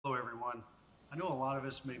everyone. I know a lot of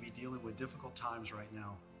us may be dealing with difficult times right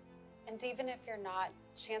now. And even if you're not,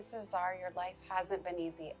 chances are your life hasn't been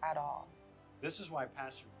easy at all. This is why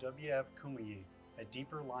Pastor W.F. Kumuyi at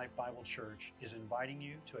Deeper Life Bible Church is inviting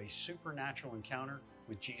you to a supernatural encounter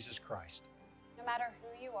with Jesus Christ. No matter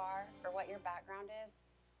who you are or what your background is,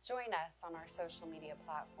 join us on our social media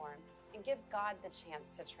platform and give God the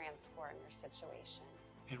chance to transform your situation.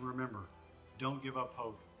 And remember, don't give up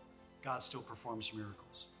hope. God still performs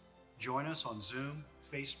miracles. Join us on Zoom,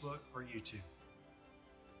 Facebook, or YouTube.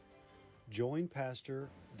 Join Pastor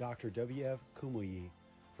Dr. W.F. Kumuyi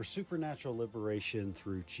for supernatural liberation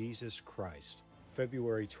through Jesus Christ,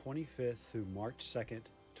 February 25th through March 2nd,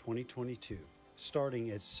 2022, starting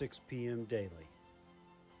at 6 p.m. daily.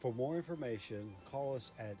 For more information, call us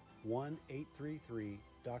at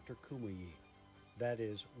 1-833-Dr. That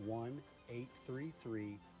is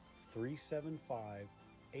 1-833-375-8689.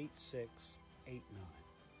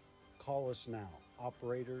 Call us now.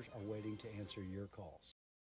 Operators are waiting to answer your calls.